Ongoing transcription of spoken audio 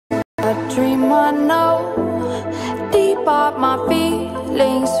A dream I know, deep up my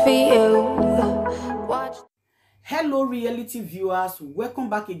feelings for you. Watch. Hello reality viewers, welcome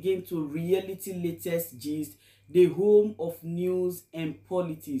back again to Reality Latest Gist, the home of news and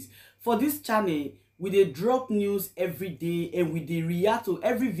politics. For this channel, we dey drop news every day and we dey react to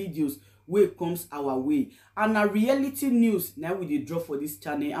every videos wey comes our way. And na reality news now we dey drop for this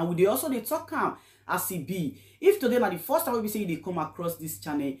channel, and we dey also dey talk am as e be. If today na the first time we say you dey come across this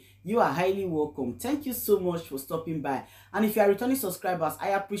channel, you are highly welcome. Thank you so much for stopping by. And if you are returning subscribers, I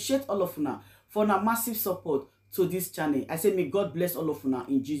appreciate all of una for una massive support to this channel. I say may God bless all of una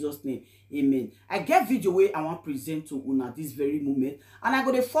in Jesus name. Amen. I get video where I want present to una this very moment, and I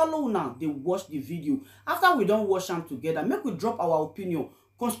go to follow una, they watch the video. After we don't watch them together, make we drop our opinion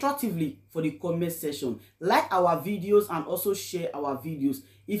constructively for the comment section. Like our videos and also share our videos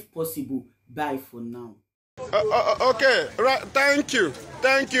if possible. Bye for now. Okay, right, thank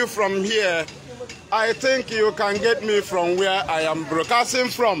you from here. I think you can get me from where I am broadcasting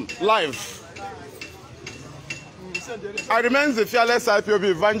from live. I remain the fearless IPOB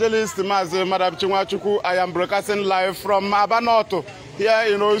evangelist Mazi Madam Ç3촘IØUS. I am broadcasting live from Aba North here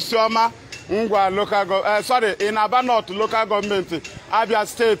in Osioma, Ngwa local in Aba North local government, Abia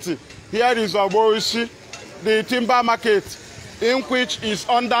State. Here is Oboishi, the timber market, in which is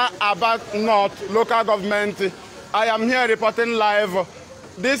under Aba North local government. I am here reporting live.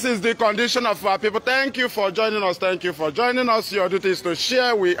 This is the condition of our people. Thank you for joining us. Thank you for joining us. Your duty is to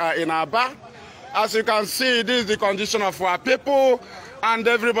share. We are in Aba. As you can see, this is the condition of our people, and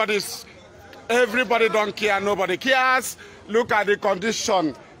everybody don't care, nobody cares. Look at the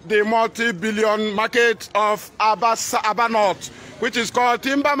condition, the multi-billion market of Aba North, which is called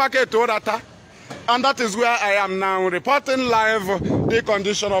Timber Market Odata. And that is where I am now reporting live. The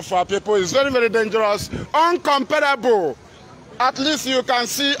condition of our people is very, very dangerous, uncomparable. At least you can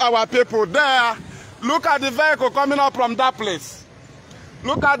see our people there. Look at the vehicle coming up from that place.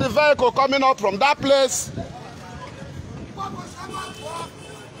 Look at the vehicle coming up from that place.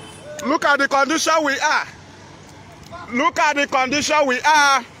 Look at the condition we are. Look at the condition we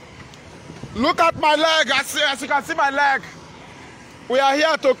are. Look at my leg. As you can see my leg. We are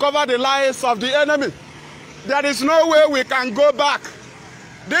here to cover the lies of the enemy. There is no way we can go back.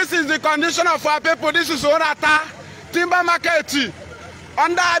 This is the condition of our people. This is Odata Timber Market.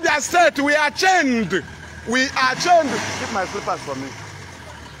 Under Abia State, we are chained. We are chained. Keep my slippers for me.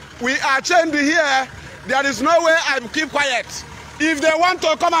 We are chained here. There is no way I keep quiet. If they want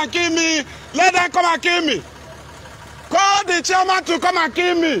to come and kill me, let them come and kill me. Call the chairman to come and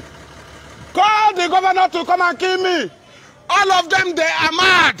kill me. Call the governor to come and kill me. All of them, they are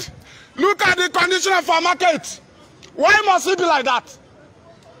mad. Look at the condition of our market. Why must it be like that?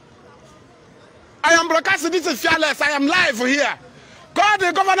 I am broadcasting. This is Fèàrless. I am live here. Call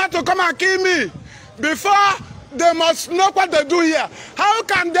the governor to come and kill me. Before they must know what they do here. How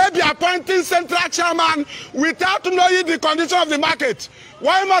can they be appointing central chairman without knowing the condition of the market?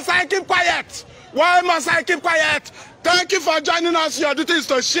 Why must I keep quiet? Why must I keep quiet? Thank you for joining us. Your duty is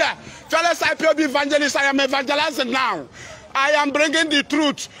to share. Fèàrless IPOB evangelist, I am evangelizing now. I am bringing the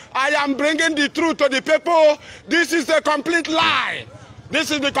truth. I am bringing the truth to the people. This is a complete lie.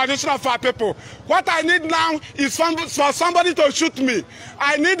 This is the condition of our people. What I need now is for somebody to shoot me.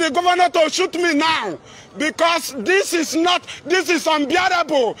 I need the governor to shoot me now. Because this is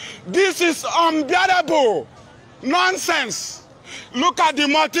unbearable. This is unbearable. Nonsense. Look at the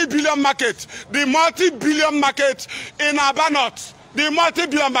multi-billion market. The multi-billion market in Aba North. The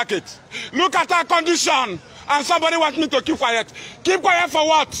multi-billion market. Look at our condition. And somebody wants me to keep quiet. Keep quiet for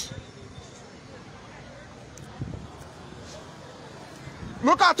what?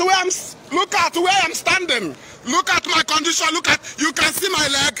 Look at where I'm standing. Look at my condition. You can see my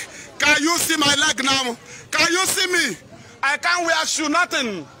leg. Can you see my leg now? Can you see me? I can't wear shoe,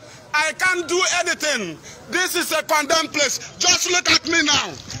 nothing. I can't do anything. This is a condemned place. Just look at me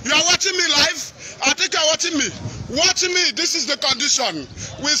now. You are watching me live? I think you are watching me. Watch me. This is the condition.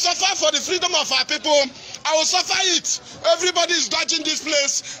 We suffer for the freedom of our people. I will suffer it. Everybody is dodging this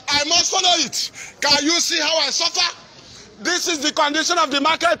place. I must follow it. Can you see how I suffer? This is the condition of the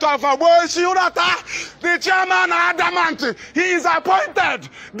market of Ś3촘IØUS. The chairman adamant. He is appointed.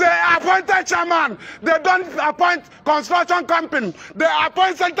 They appointed chairman. They don't appoint construction company. They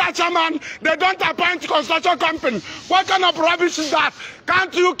appoint center chairman. They don't appoint construction company. What kind of rubbish is that?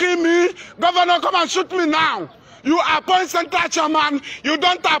 Can't you kill me? Governor, come and shoot me now. You appoint center chairman. You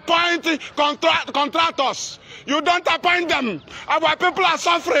don't appoint contractors. You don't appoint them. Our people are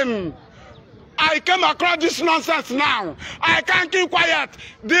suffering. I came across this nonsense now. I can't keep quiet.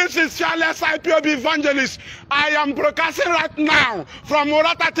 This is Fèàrless IPOB evangelist. I am broadcasting right now from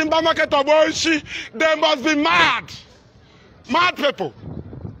Murata Timber Market of Oishi. They must be mad. Mad people.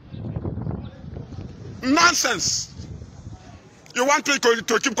 Nonsense. You want me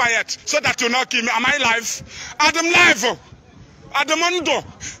to keep quiet so that you not kill me? Am I live? Adam live. Adamondo.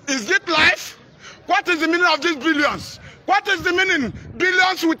 Is it life? What is the meaning of these billions? What is the meaning?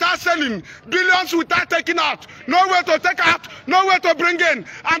 Billions without selling, billions without taking out, nowhere to take out, nowhere to bring in,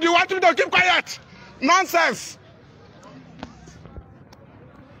 and you want me to keep quiet? Nonsense.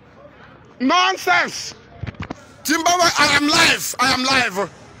 Nonsense. Zimbabwe, I am live. I am live.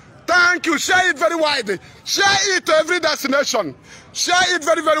 Thank you. Share it very widely. Share it to every destination. Share it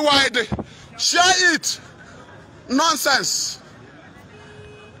very, very widely. Share it. Nonsense.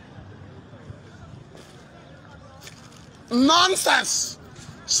 Nonsense.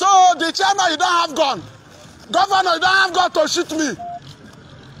 So the chairman, you don't have gun. Governor, you don't have gun to shoot me.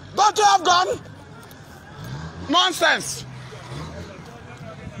 Don't you have gun? Nonsense.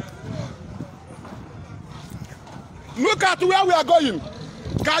 Look at where we are going.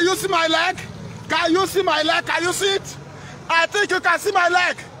 Can you see my leg? Can you see my leg? Can you see it? I think you can see my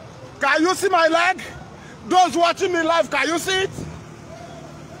leg. Can you see my leg? Those watching me live, can you see it?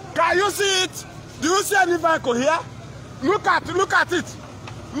 Can you see it? Do you see any vehicle here? Look at it. Look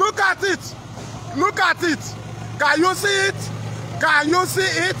at it. Look at it. Can you see it? Can you see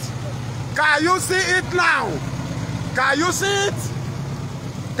it? Can you see it now? Can you see it?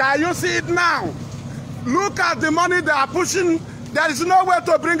 Can you see it now? Look at the money they are pushing. There is no way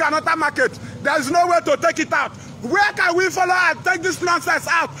to bring another market. There is no way to take it out. Where can we follow and take this nonsense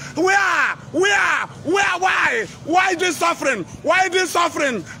out? Where? Why? Why this suffering? Why this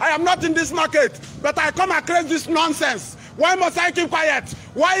suffering? I am not in this market, but I come across this nonsense. Why must I keep quiet?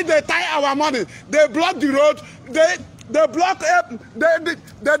 Why they tie our money? They block the road. They block.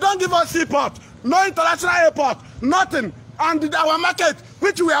 They don't give us seaport. No international airport. Nothing. And our market,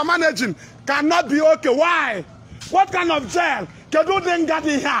 which we are managing, cannot be okay. Why? What kind of jail? Kedu dinga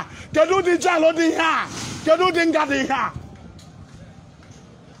di ha? Kedu di jail odi ha? Kedu dinga di ha?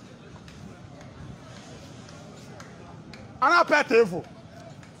 I'm not pet evil.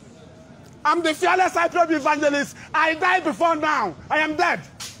 I'm the Fèàrless IPOB evangelist. I died before now. I am dead.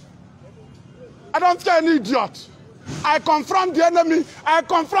 I don't fear any idiot. I confront the enemy. I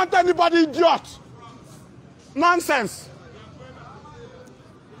confront anybody idiot. Nonsense.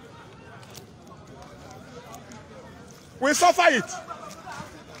 We suffer it.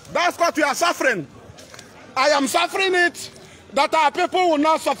 That's what we are suffering. I am suffering it. That our people will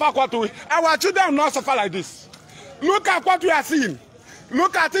not suffer what we. Our children will not suffer like this. Look at what we are seeing.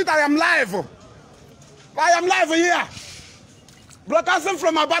 Look at it. I am live. I am live here. Broadcasting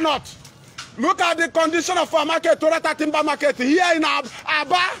from Abanot. Look at the condition of our market, Torata Timber Market, here in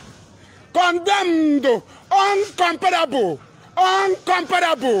Aba. Condemned. Uncomparable.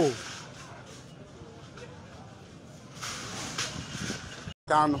 Uncomparable.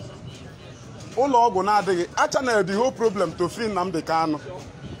 Actually, the whole problem to free Nnamdi Kanu.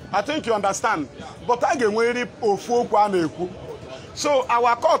 I think you understand. But I get very so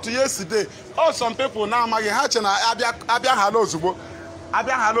our court yesterday, oh, some people now Abia Halozubo,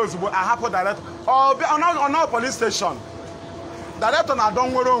 I have a director on our police station. Director na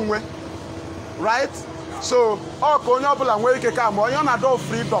don't go way, right? So all Konyabula and Wake Kam, or you not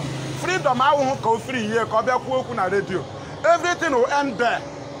freedom. Freedom, I won't go free here, na radio. Everything will end there.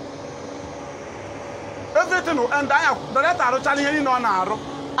 Everything will end there. The letter are telling you no.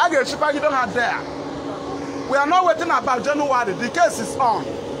 I get you don't have there. We are not waiting about January. The case is on.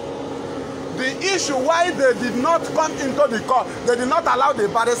 The issue why they did not come into the court, they did not allow the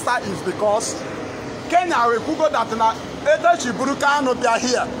barrister is because Kenya will go that na either Chiburuka no be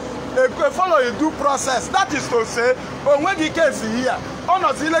here. Follow a due process. That is to say, when the case is here, on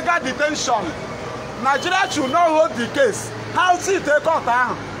illegal detention, Nigeria should not hold the case. How see take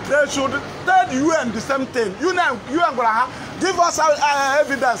out? They should tell the UN the same thing. UN give us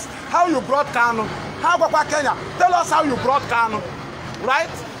evidence how you brought Kanu. How about Kenya? Tell us how you brought Kanu. Right?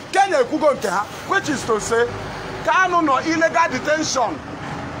 Kenya Kugonkeha, which is to say, Kanu no illegal detention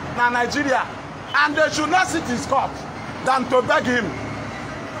na Nigeria, and they should not sit in court than to beg him.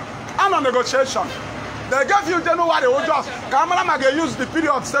 And on negotiation. They gave you January or just Kamala Mage use the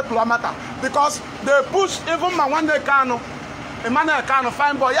period settle matter because they push even Mawande Kanu, Emmanuel Kanu,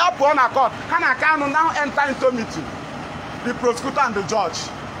 fine boy, ya put on a court. Can Kanu now enter into meeting? The prosecutor and the judge.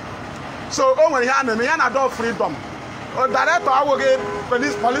 So when he had adult freedom. Or director I will get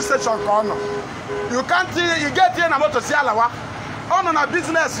police station corner. You can't you get here about to see Alawa. On a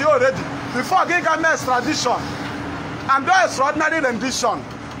business you already. Before Giga extradition and do extraordinary rendition.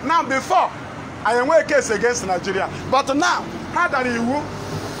 Now before I am a case against Nigeria. But now, how that you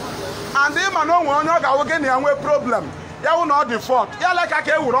and him and no one again a problem. You will not default. You like I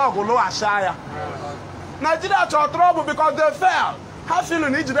can go Ashaya. Nigeria are trouble because they fail. How feel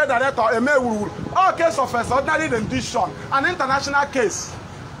in each director a may rule? All case of extraordinary rendition, an international case.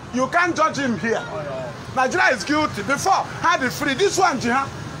 You can't judge him here. Nigeria is guilty. Before had it free. This one, Jihan.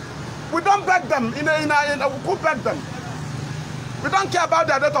 We don't beg them. Who beg them? We don't care about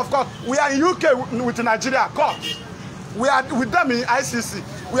their death of court. We are in UK with Nigeria court. We are with them in ICC.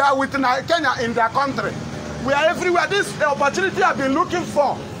 We are with Kenya in their country. We are everywhere. This opportunity I've been looking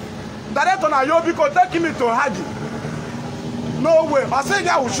for. Director Nayobiko taking me to Hagi. No way. I say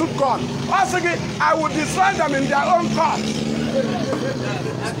I will shoot gun. I say I will destroy them in their own court.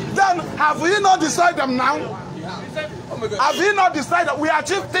 Then have we not decided them now? Have we not decided we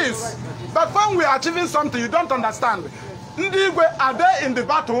achieve things? But when we are achieving something, you don't understand. Are they in the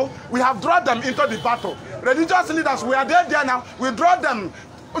battle? We have drawn them into the battle. Religious leaders, we are there now. We draw them.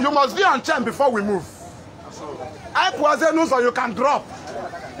 You must be on chain before we move. So you can drop.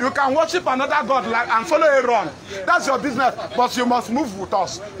 You can worship another god and follow Aaron. That's your business. But you must move with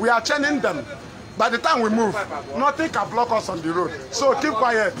us. We are chaining them. By the time we move, nothing can block us on the road. So keep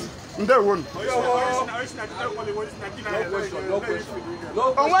quiet. They won't. When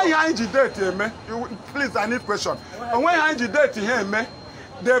you are date, please, I need question. And when you are date here,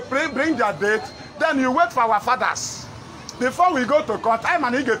 they bring their date. Then you wait for our fathers. Before we go to court, I'm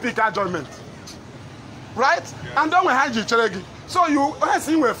an eager pick our judgment. Right? And then we hand you cheregi. So you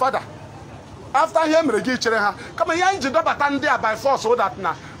see your father. After him, regi chereha. Come here, you don't attend there by force so that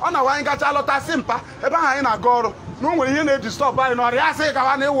now. On a wine got a lot of simpa. Eba in a goro. No one you need to stop by no. I say,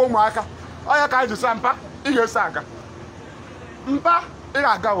 I want to I can't do sampa. You saga.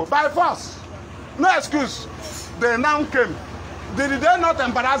 Mpa, go by force. No excuse. They now came. Did they not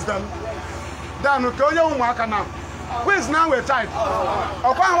embarrass them? Then we call you now. Who is now a child?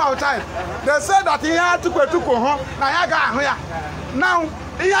 They said that he had to go to home. Now,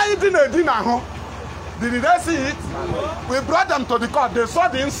 he didn't a dinner home. Did they see it? We brought them to the court. They saw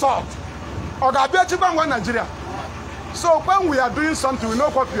the insult. Nigeria. So when we are doing something, we know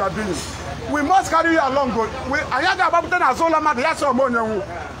what we are doing. We must carry you along. We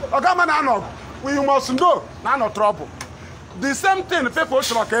must know no trouble. The same thing people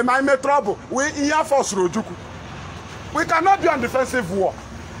should okay, I made trouble. We here force Rojuku. We cannot be on defensive war.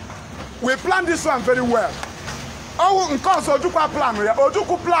 We plan this one very well. Oh, because Ojuku plan,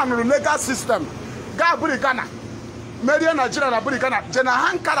 Ojuku plan the legal system. Gaburi Ghana, Media Nigeria and Ghana. General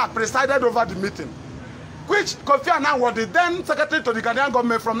Hankara presided over the meeting, which Kofi Annan was the then secretary to the Ghanaian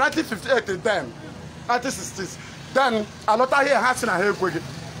government from 1958 to then 1960s. Then Alota here has na Hegwegi.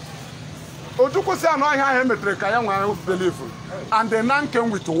 Ojuku say no here metreka ya believe, and the Nan came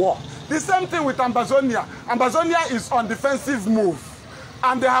with war. The same thing with Ambazonia. Ambazonia is on defensive move.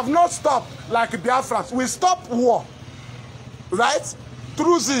 And they have not stopped like Biafra. We stop war. Right?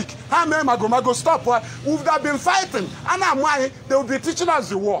 Through Zik. How many Mago stop war? We would have been fighting. And they will be teaching us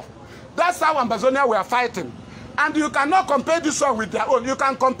the war. That's how Ambazonia we are fighting. And you cannot compare this one with their own. You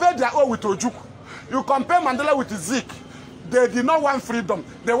can compare their own with Ojuku. You compare Mandela with Zik. They did not want freedom.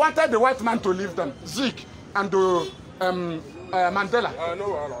 They wanted the white man to leave them. Zik and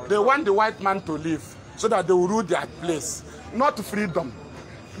Mandela. They want the white man to leave so that they will rule their place. Not freedom.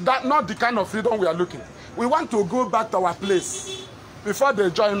 That not the kind of freedom we are looking. We want to go back to our place before they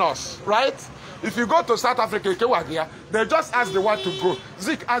join us, right? If you go to South Africa, they just ask the white to go.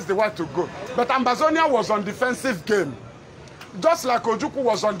 Zik asked the white to go. But Ambazonia was on defensive game. Just like Ojuku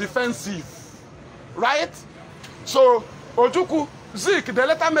was on defensive. Right? So Ojuku, Zik, they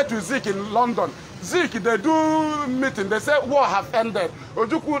later met with Zik in London. Zik, they do meeting. They say war have ended.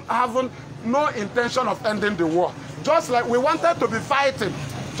 Ojuku haven't no intention of ending the war. Just like we wanted to be fighting.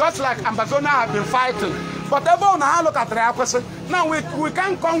 Just like Ambazonia have been fighting. But everyone now look at the question. Now we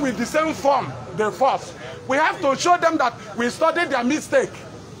can't come with the same form, the force. We have to show them that we studied their mistake.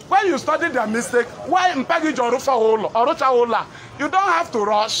 When you study their mistake, why Mpagi Jorufa Orucha Ola? You don't have to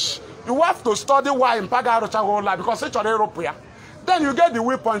rush. You have to study why Mpaga Orucha Ola because it's Europe. Then you get the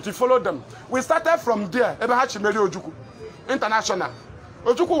waypoint, you follow them. We started from there. Ebehachimeri Ojuku. International.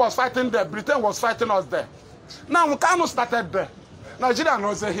 Ojuku was fighting there. Britain was fighting us there. Now Nkanu started there. Nigeria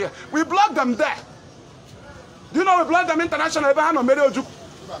was here. We blocked them there. Do you know we blocked them international? Ebehachimeri Ojuku.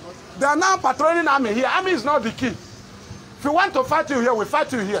 They are now patrolling army here. Army is not the key. If you want to fight you here, we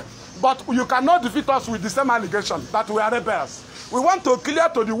fight you here. But you cannot defeat us with the same allegation that we are rebels. We want to clear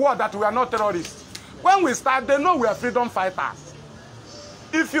to the world that we are not terrorists. When we start, they know we are freedom fighters.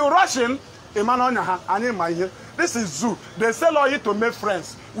 If you rush in, this is zoo. They sell oil to make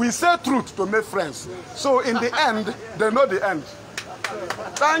friends. We say truth to make friends. So in the end, they know the end.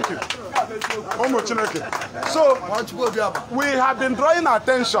 Thank you. So we have been drawing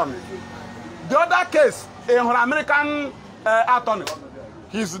attention. The other case, an American attorney,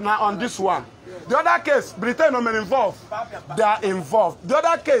 he's now on this one. The other case, Britain are involved. They are involved. The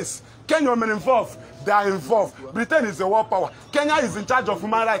other case, Kenya are involved. They are involved. Britain is a world power. Kenya is in charge of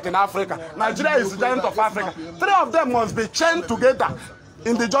human rights in Africa. Nigeria is the giant of Africa. 3 of them must be chained together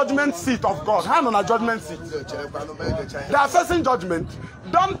in the judgment seat of God. Hand on a judgment seat. They are facing judgment.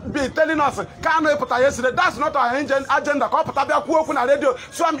 Don't be telling us, yesterday. That's not our agenda.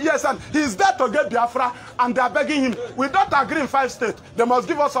 So yes, and he's there to get Biafra, and they are begging him. We don't agree in 5 states. They must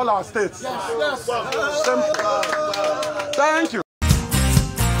give us all our states. Yes. Thank you.